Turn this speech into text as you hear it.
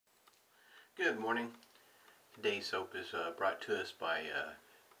Good morning. Today's soap is brought to us by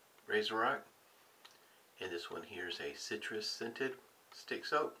RazoRock, and this one here is a citrus scented stick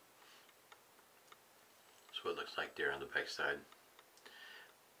soap. That's what it looks like there on the back side.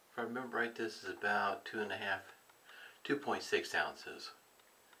 If I remember right, this is about 2.6 ounces,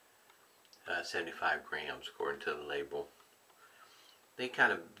 75 grams according to the label.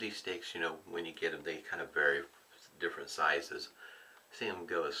 These sticks, when you get them, they kind of vary different sizes. I've seen them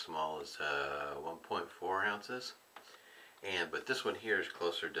go as small as 1.4 ounces, but this one here is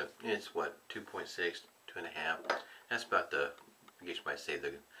closer to, it's what, 2.6, 2.5. That's about the, I guess you might say,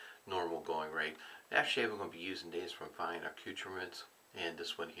 the normal going rate. The aftershave I'm going to be using today is from Fine Accoutrements, and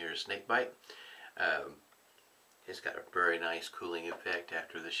this one here is Snakebite. It's got a very nice cooling effect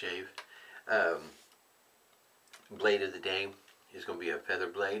after the shave. Blade of the day is going to be a feather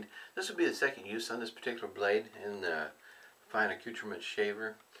blade. This will be the second use on this particular blade in the Fine Accoutrements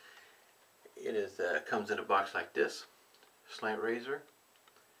shaver. It is comes in a box like this, slant razor.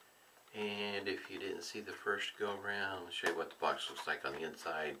 And if you didn't see the first go around, I'll show you what the box looks like on the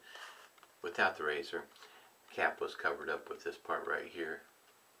inside without the razor. The cap was covered up with this part right here.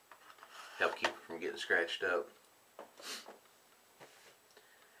 Help keep it from getting scratched up.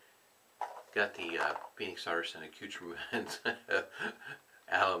 Got the Phoenix Artisan Accoutrements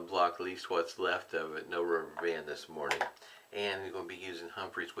alum block, at least what's left of it, no rubber band this morning. And we're going to be using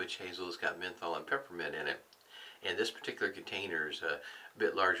Humphrey's Witch Hazel. It's got menthol and peppermint in it. And this particular container is a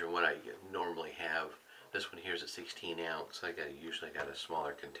bit larger than what I normally have. This one here is a 16 ounce. I usually got a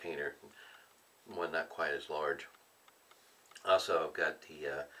smaller container, one not quite as large. Also, I've got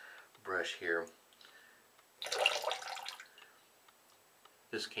the brush here.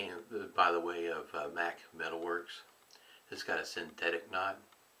 This came by the way of Metalworks. It's got a synthetic knot.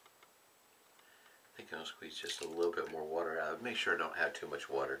 I think I'll squeeze just a little bit more water out of it. Make sure I don't have too much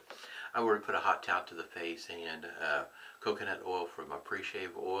water. I already put a hot towel to the face and coconut oil for my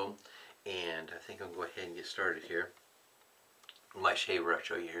Preshave oil. And I think I'm going to go ahead and get started here. My shaver I'll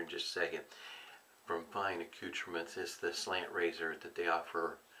show you here in just a second. From Fine Accoutrements, it's the slant razor that they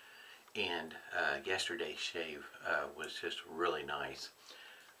offer. And yesterday's shave was just really nice.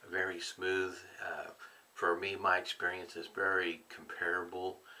 Very smooth. For me, my experience is very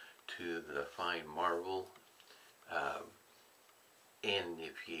comparable to the Fine Marble. And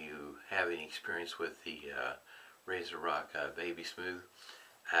if you have any experience with the RazoRock Baby Smooth,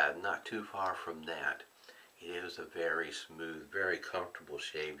 not too far from that. It was a very smooth, very comfortable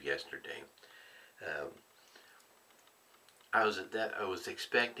shave yesterday. I was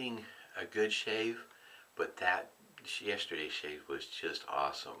expecting a good shave, but yesterday's shave was just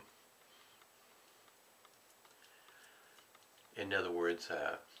awesome. In other words,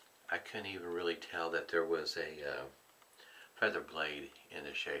 I couldn't even really tell that there was a feather blade in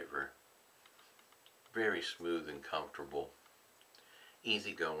the shaver. Very smooth and comfortable,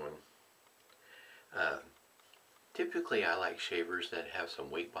 easy going. Typically I like shavers that have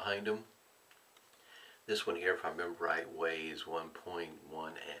some weight behind them. This one here, if I remember right, weighs 1.1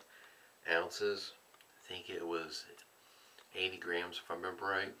 ounces. I think it was 80 grams if I remember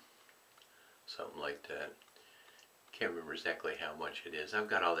right, something like that. Can't remember exactly how much it is. I've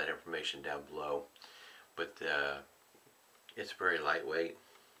got all that information down below, but it's very lightweight.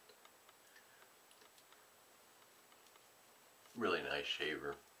 Really nice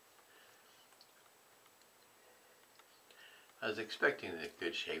shaver. I was expecting a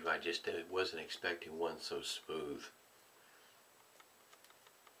good shave, I just wasn't expecting one so smooth.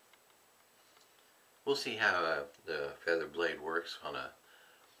 We'll see how the feather blade works on a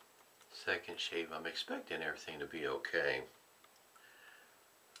second shave. I'm expecting everything to be okay.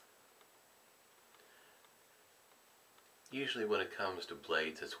 Usually when it comes to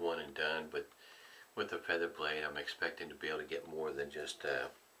blades, it's one and done, but with the feather blade, I'm expecting to be able to get more than just, how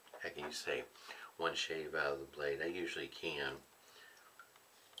can you say, one shave out of the blade. I usually can.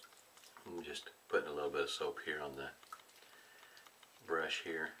 I'm just putting a little bit of soap here on the brush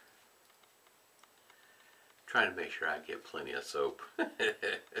here. Trying to make sure I get plenty of soap.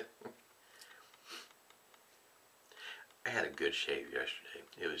 I had a good shave yesterday.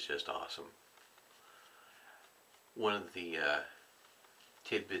 It was just awesome. One of the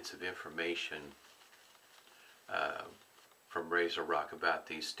tidbits of information from RazoRock about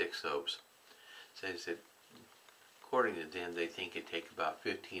these stick soaps says that according to them, they think it takes about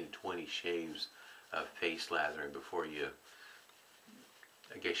 15 to 20 shaves of face lathering before you,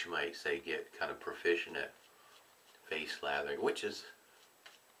 I guess you might say, get kind of proficient at face lathering, which is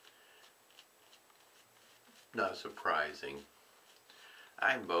not surprising.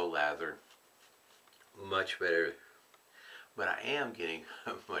 I'm bow lather much better but I am getting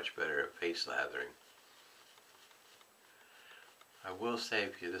much better at face lathering. I will say,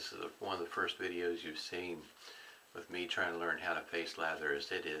 if you, this is one of the first videos you've seen with me trying to learn how to face lather,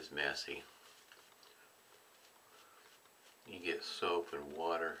 is it is messy. You get soap and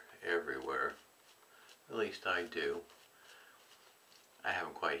water everywhere. At least I do. I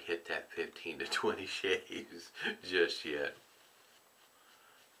haven't quite hit that 15 to 20 shaves just yet.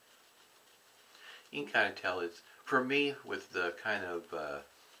 You can kind of tell it's, for me, with the kind of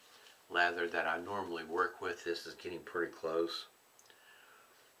lather that I normally work with, this is getting pretty close.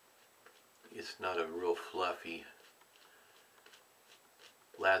 It's not a real fluffy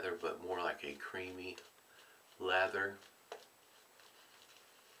lather, but more like a creamy lather.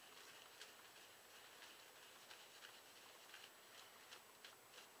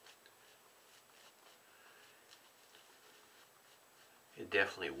 It's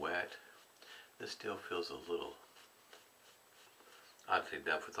definitely wet. This still feels a little, oddly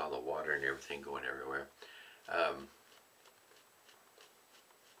enough, with all the water and everything going everywhere.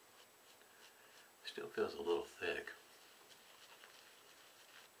 Still feels a little thick.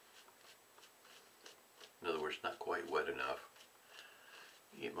 In other words, not quite wet enough.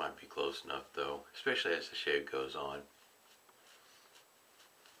 It might be close enough though, especially as the shave goes on.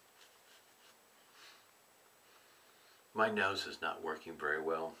 My nose is not working very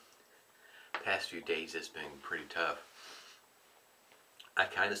well. Past few days it's been pretty tough. I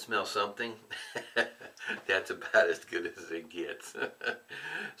kind of smell something. That's about as good as it gets.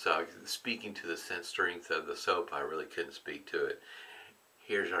 So speaking to the scent strength of the soap, I really couldn't speak to it.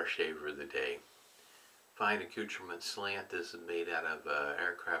 Here's our shaver of the day. Fine Accoutrements Slant. This is made out of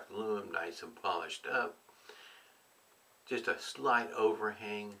aircraft aluminum, nice and polished up. Just a slight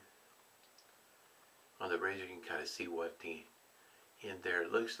overhang on the razor. You can kind of see what the in there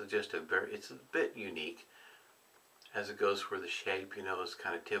it looks just it's a bit unique as it goes for the shape. You know, it's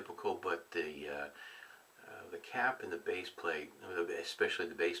kind of typical, but the cap and the base plate, especially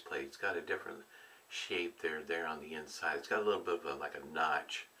the base plate, it's got a different shape there on the inside. It's got a little bit of like a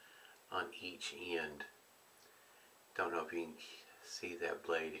notch on each end. Don't know if you can see that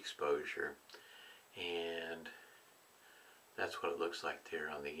blade exposure, and that's what it looks like there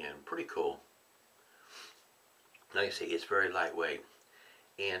on the end. Pretty cool. Like I say, it's very lightweight,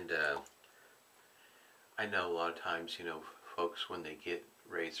 and I know a lot of times, you know, folks, when they get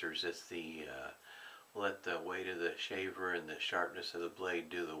razors, it's the let the weight of the shaver and the sharpness of the blade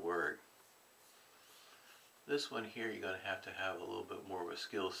do the work. This one here, you're going to have a little bit more of a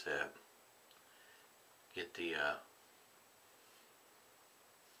skill set. Get the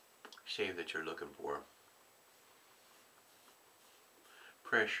shave that you're looking for.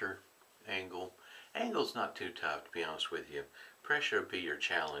 Pressure, angle. Angle's not too tough, to be honest with you. Pressure will be your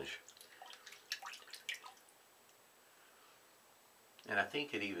challenge. And I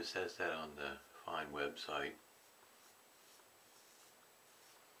think it even says that on the Fine website.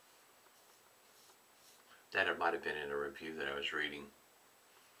 That it might have been in a review that I was reading.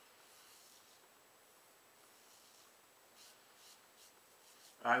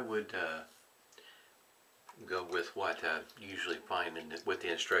 I would go with what I usually find with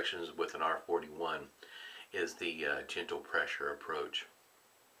the instructions with an R41 is the gentle pressure approach.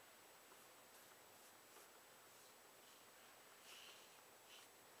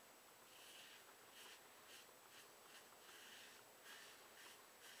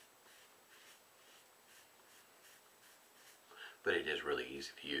 But it is really easy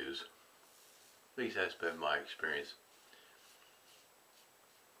to use. At least that's been my experience.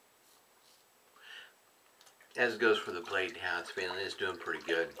 As it goes for the blade, how it's feeling, it's doing pretty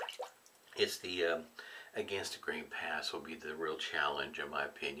good. It's the against the grain pass will be the real challenge, in my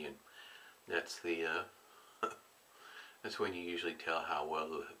opinion. That's the that's when you usually tell how well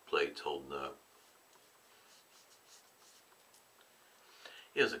the blade's holding up.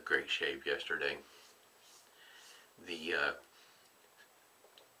 It was a great shave yesterday. The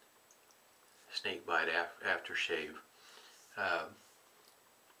snakebite aftershave.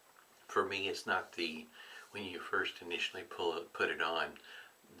 For me, it's not the when you first initially put it on.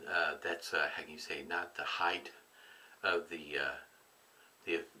 That's how can you say, not the height of the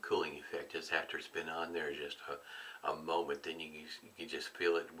cooling effect. It's after it's been on there just a moment, then you can just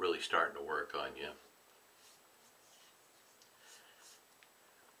feel it really starting to work on you.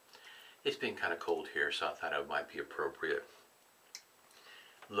 It's been kind of cold here, so I thought it might be appropriate.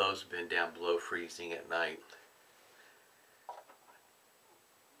 Lows have been down below freezing at night.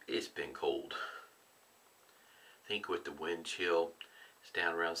 It's been cold. I think with the wind chill, it's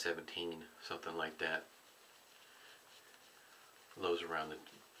down around 17, something like that. Lows around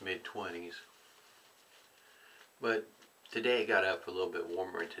the mid-20s. But Today it got up a little bit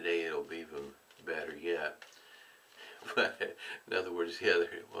warmer, and today it'll be even better yet. But in other words, the other,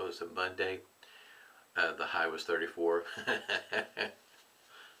 what was it, Monday? The high was 34.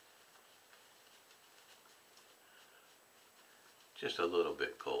 Just a little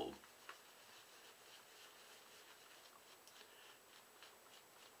bit cold.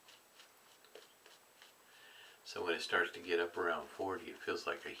 So when it starts to get up around 40, it feels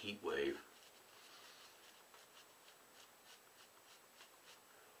like a heat wave.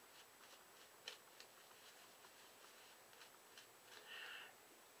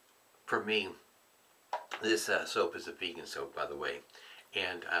 For me, this soap is a vegan soap, by the way,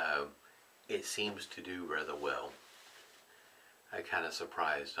 and it seems to do rather well. I'm kind of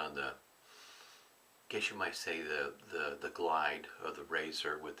surprised on the, guess you might say the glide of the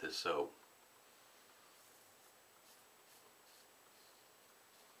razor with this soap.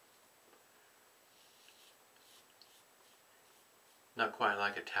 Not quite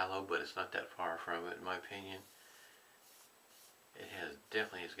like a tallow, but it's not that far from it in my opinion. It has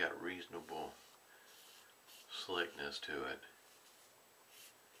definitely has got reasonable slickness to it.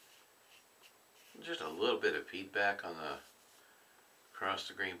 Just a little bit of feedback on the across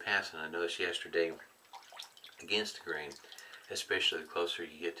the grain pass, and I noticed yesterday against the grain, especially the closer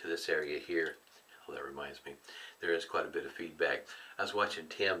you get to this area here. Oh, that reminds me, there is quite a bit of feedback. I was watching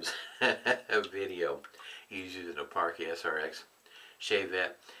Tim's video. He's using a Parky SRX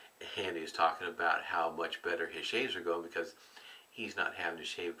shavette, and he's talking about how much better his shaves are going because he's not having to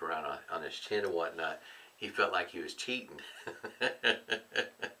shave around on his chin and whatnot. He felt like he was cheating.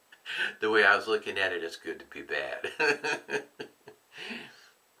 The way I was looking at it, it's good to be bad.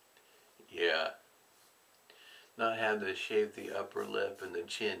 Yeah. Not having to shave the upper lip and the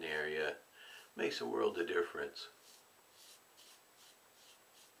chin area makes a world of difference.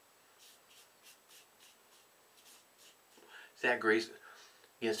 That grease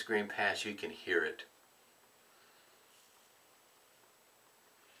against the grain pass, you can hear it.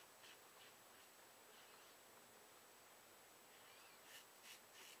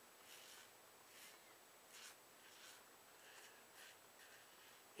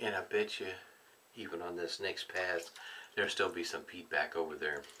 And I bet you, even on this next pass, there'll still be some feedback over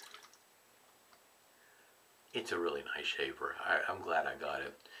there. It's a really nice shaver. I'm glad I got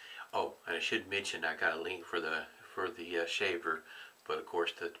it. Oh, and I should mention I got a link for the shaver, but of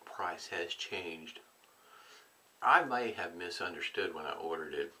course the price has changed. I may have misunderstood when I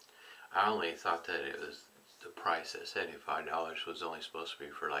ordered it. I only thought that it was the price at $75 was only supposed to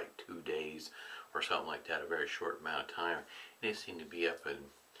be for like 2 days or something like that, a very short amount of time. And it seemed to be up and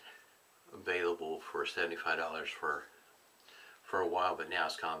available for $75 for a while, but now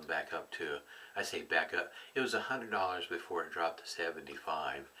it's gone back up to, I say back up, it was $100 before it dropped to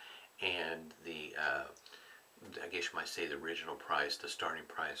 $75, and the I guess you might say the original price, the starting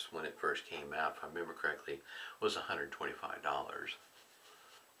price when it first came out, if I remember correctly, was $125.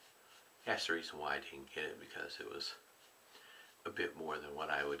 That's the reason why I didn't get it, because it was a bit more than what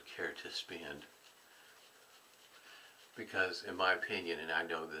I would care to spend. Because in my opinion, and I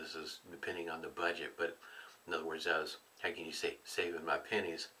know this is depending on the budget, but in other words, I was, how can you say, saving my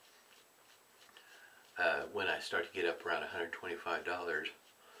pennies. When I start to get up around $125,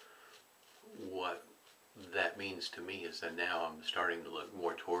 what that means to me is that now I'm starting to look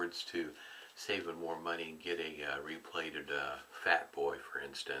more towards to saving more money and get a replated Fat Boy, for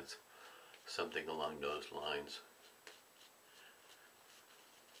instance, something along those lines.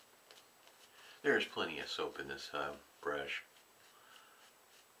 There's plenty of soap in this brush.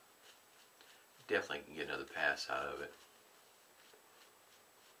 Definitely can get another pass out of it.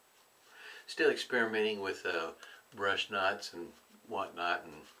 Still experimenting with brush knots and whatnot,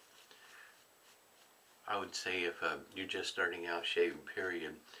 and I would say if you're just starting out shaving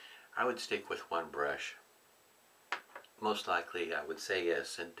period, I would stick with one brush. Most likely I would say a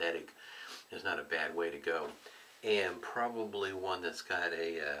synthetic is not a bad way to go, and probably one that's got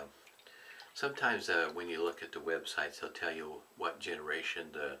a sometimes when you look at the websites they'll tell you what generation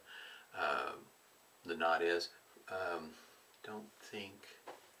the knot is. Don't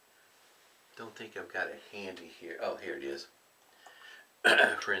think I've got it handy here. Oh, here it is.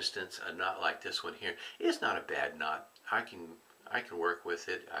 For instance, a knot like this one here, it's not a bad knot. I can work with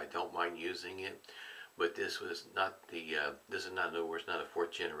it. I don't mind using it. But this was not the this is not, in other words, not a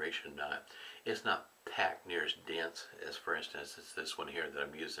 4th generation knot. It's not packed near as dense as, for instance, it's this one here that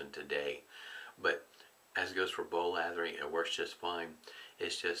I'm using today. But as it goes for bowl lathering, it works just fine.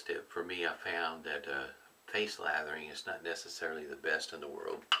 It's just that for me, I found that face lathering is not necessarily the best in the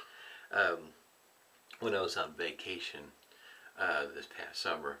world. When I was on vacation this past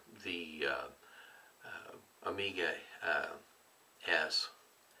summer, the Omega S,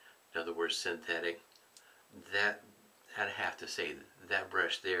 in other words synthetic, that I'd have to say that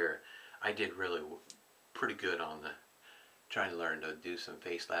brush there, I did really pretty good on the trying to learn to do some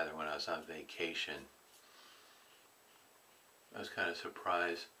face lather when I was on vacation. I was kind of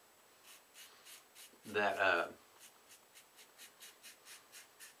surprised that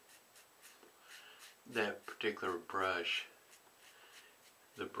that particular brush,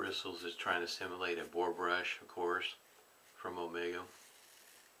 the bristles is trying to simulate a boar brush, of course, from Omega,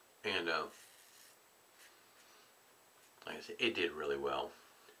 and like I said, it did really well.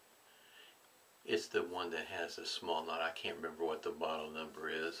 It's the one that has a small knot. I can't remember what the model number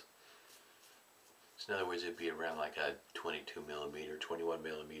is. So in other words, it'd be around like a 22 millimeter, 21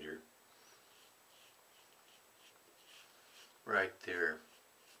 millimeter. Right there.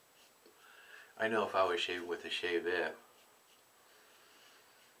 I know if I was shaving with a shavette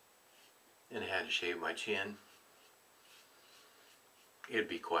and had to shave my chin, it'd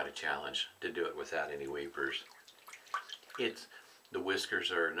be quite a challenge to do it without any weepers. The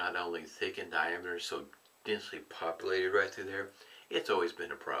whiskers are not only thick in diameter, so densely populated right through there. It's always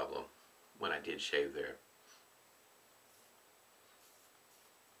been a problem when I did shave there.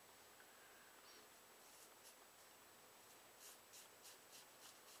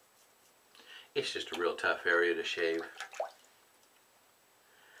 It's just a real tough area to shave.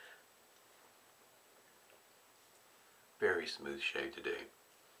 Very smooth shave today.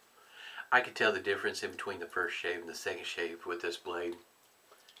 I could tell the difference in between the first shave and the second shave with this blade.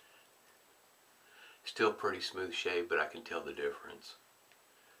 Still pretty smooth shave, but I can tell the difference.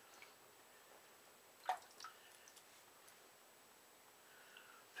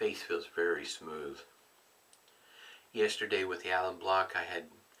 Face feels very smooth. Yesterday with the alum block, I had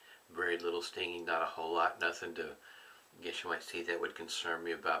very little stinging, not a whole lot, nothing to, I guess you might see that would concern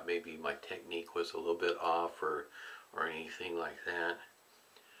me about maybe my technique was a little bit off or anything like that.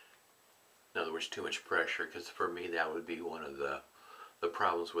 In other words, too much pressure, because for me that would be one of the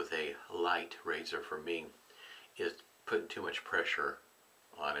problems with a light razor for me, is putting too much pressure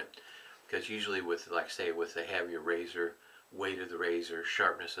on it. Because usually with, like say, with the heavier razor, weight of the razor,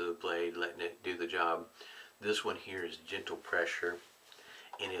 sharpness of the blade, letting it do the job, this one here is gentle pressure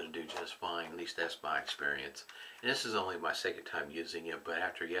and it'll do just fine. At least that's my experience. And this is only my second time using it, but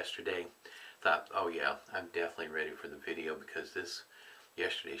after yesterday, thought, oh yeah, I'm definitely ready for the video, because this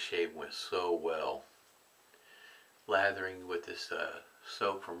yesterday's shave went so well. Lathering with this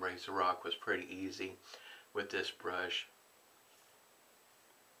soap from RazoRock was pretty easy with this brush.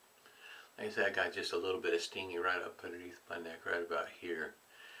 Like I said, I got just a little bit of stinging right up underneath my neck, right about here.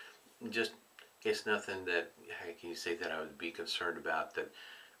 Just, it's nothing that, how can you say, that I would be concerned about, that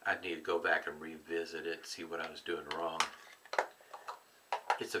I'd need to go back and revisit it, see what I was doing wrong.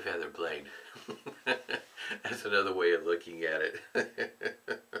 It's a feather blade. That's another way of looking at it.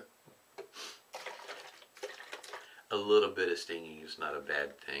 A little bit of stinging is not a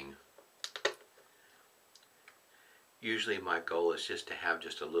bad thing. Usually my goal is just to have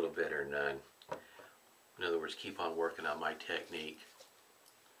just a little bit or none. In other words, keep on working on my technique.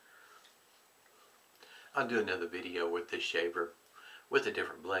 I'll do another video with this shaver with a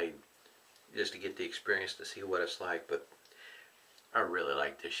different blade, just to get the experience to see what it's like, but I really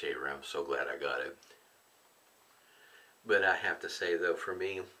like this shaver. I'm so glad I got it. But I have to say though, for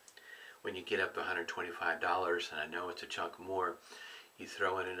me, when you get up to $125, and I know it's a chunk more, you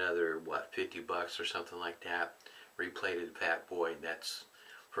throw in another, what, 50 bucks or something like that, replated Fat Boy, that's,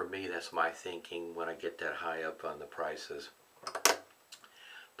 for me, that's my thinking when I get that high up on the prices.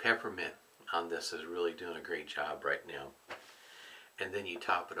 Peppermint on this is really doing a great job right now. And then you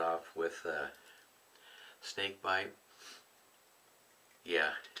top it off with snake bite. Yeah,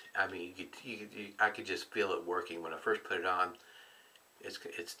 I mean, I could just feel it working. When I first put it on,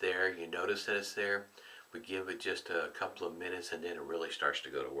 it's there. You notice that it's there. We give it just a couple of minutes and then it really starts to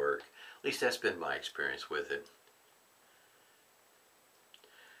go to work. At least that's been my experience with it.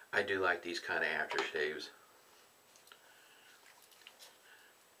 I do like these kind of aftershaves.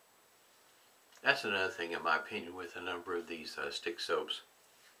 That's another thing, in my opinion, with a number of these stick soaps.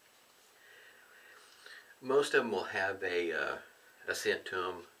 Most of them will have a scent to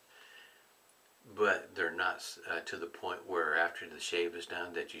them, but they're not to the point where after the shave is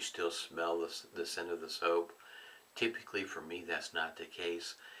done that you still smell the scent of the soap. Typically for me that's not the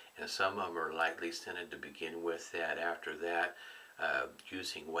case, and some of them are lightly scented to begin with, that after that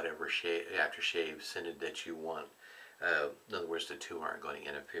using whatever aftershave scented that you want. In other words, the two aren't going to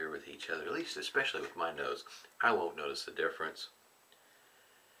interfere with each other, at least especially with my nose. I won't notice the difference.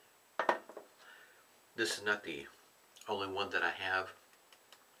 This is not the only one that I have.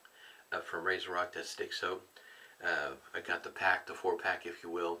 from RazoRock, that stick soap. I got the pack, the 4-pack if you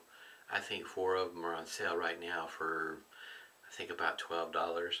will. I think 4 of them are on sale right now for I think about $12.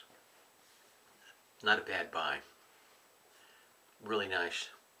 Not a bad buy. Really nice.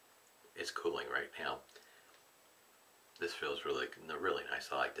 It's cooling right now. This feels really nice.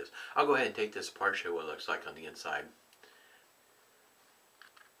 I like this. I'll go ahead and take this apart, show what it looks like on the inside.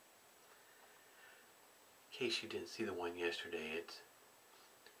 In case you didn't see the one yesterday,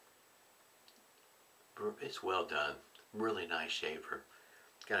 it's well done. Really nice shaver.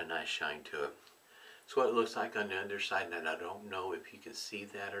 Got a nice shine to it. That's what it looks like on the underside, and I don't know if you can see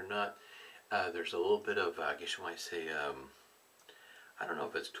that or not. There's a little bit of, I guess you might say, I don't know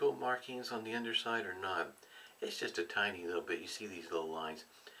if it's tool markings on the underside or not. It's just a tiny little bit. You see these little lines.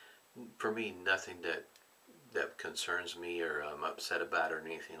 For me, nothing that concerns me or I'm upset about or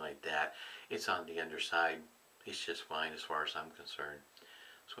anything like that. It's on the underside. It's just fine as far as I'm concerned.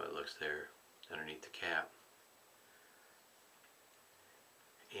 That's what it looks there underneath the cap.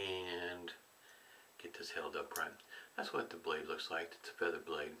 And get this held up right. That's what the blade looks like. It's a feather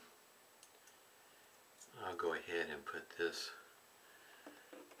blade. I'll go ahead and put this,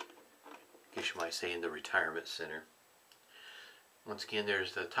 I guess you might say, in the retirement center. Once again,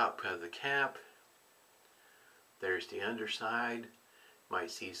 there's the top of the cap. There's the underside.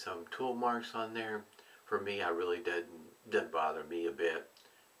 Might see some tool marks on there. For me, I really doesn't bother me a bit.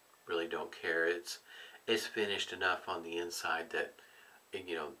 Really don't care. It's finished enough on the inside that,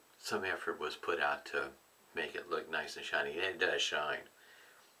 you know, some effort was put out to make it look nice and shiny, and it does shine.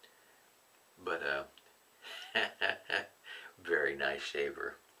 But very nice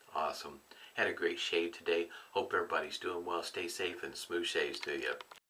shaver. Awesome. Had a great shave today. Hope everybody's doing well. Stay safe and smooth shaves to you.